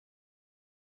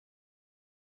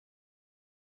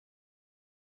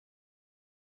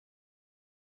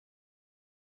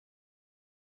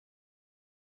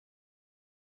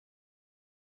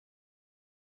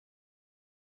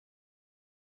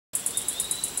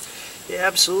Yeah,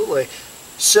 absolutely.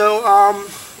 So,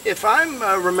 if I'm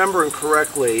remembering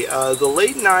correctly, the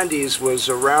late 90s was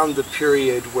around the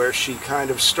period where she kind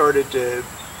of started to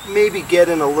maybe get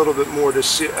in a little bit more to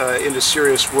into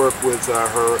serious work with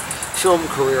her film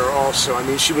career also. I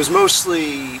mean, she was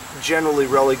mostly generally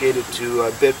relegated to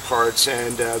bit parts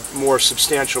and more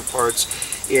substantial parts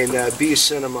in B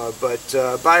cinema, but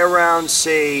by around,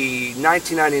 say,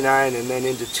 1999 and then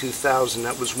into 2000,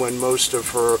 that was when most of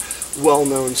her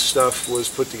well-known stuff was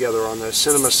put together on the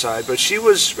cinema side. But she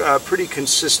was pretty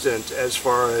consistent as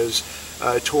far as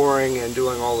touring and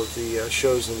doing all of the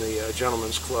shows in the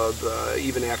Gentlemen's Club,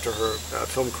 even after her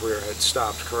film career had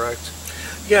stopped, correct?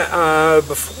 Yeah,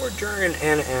 before, during,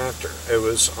 and after. It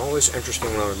was always interesting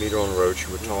when I would meet her on the road. She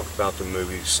would talk about the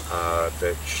movies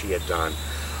that she had done.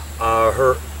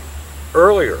 Her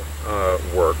earlier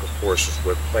work, of course, was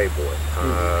with Playboy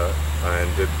and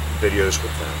did videos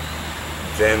with them.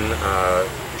 Then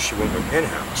she went with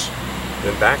Penthouse,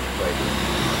 then back to Playboy.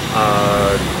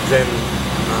 Then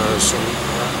some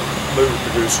movie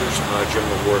producers, Jim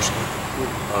Leworski,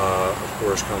 of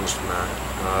course, comes to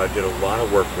mind. Did a lot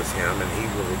of work with him, and he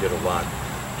really did a lot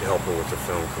to help her with her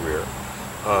film career.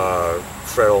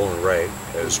 Fred Olen Ray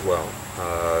as well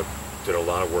did a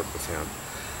lot of work with him.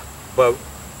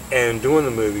 And doing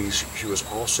the movies, she was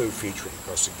also featuring,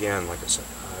 because again, like I said,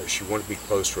 she wanted to be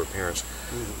close to her parents.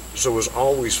 So it was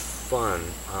always fun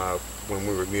when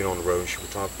we would meet on the road. She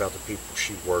would talk about the people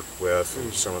she worked with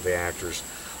and some of the actors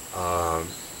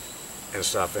and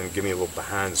stuff, and give me a little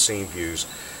behind-the-scene views.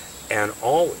 And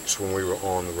always when we were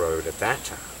on the road at that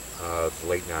time, the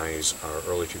late 90s,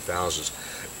 early 2000s,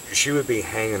 she would be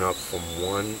hanging up from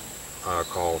one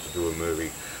call to do a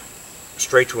movie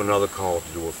straight to another call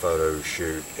to do a photo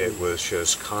shoot. It was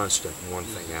just constant, one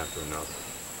thing after another.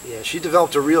 Yeah, she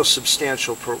developed a real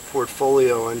substantial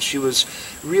portfolio, and she was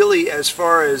really, as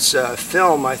far as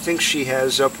film, I think she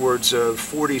has upwards of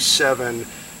 47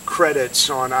 credits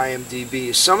on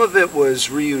IMDb. Some of it was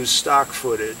reused stock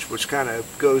footage, which kind of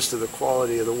goes to the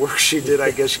quality of the work she did,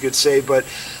 I guess you could say. But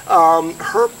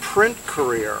her print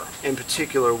career, in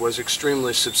particular, was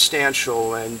extremely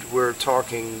substantial, and we're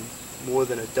talking more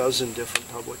than a dozen different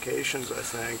publications, I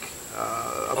think.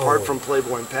 Apart from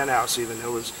Playboy and Penthouse, even, there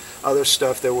was other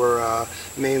stuff. There were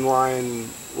mainline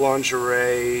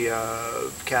lingerie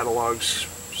catalogs,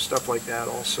 stuff like that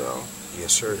also.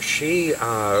 Yes, sir.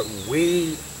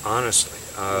 We honestly,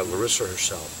 Lorissa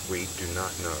herself, we do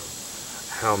not know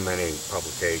how many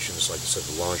publications, like I said,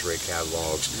 the lingerie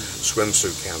catalogs,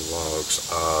 swimsuit catalogs,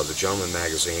 the gentleman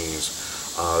magazines,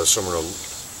 some of the,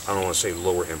 I don't want to say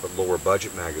lower end, but lower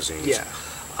budget magazines.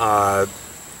 Yeah.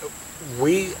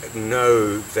 We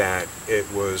know that it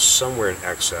was somewhere in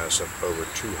excess of over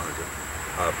 200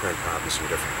 print copies in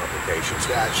different publications.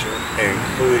 Gotcha.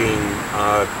 Including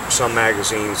some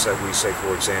magazines that we say,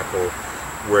 for example,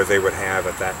 where they would have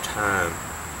at that time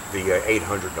the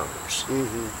 800 numbers.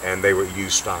 And they would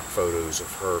use stock photos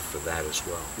of her for that as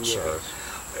well. Yes. So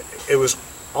it was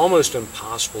almost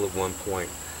impossible at one point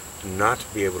not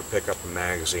to be able to pick up a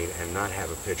magazine and not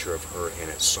have a picture of her in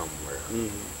it somewhere.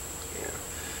 Yeah.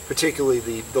 Particularly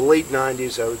the late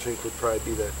 90s, I would think, would probably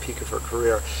be the peak of her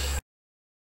career.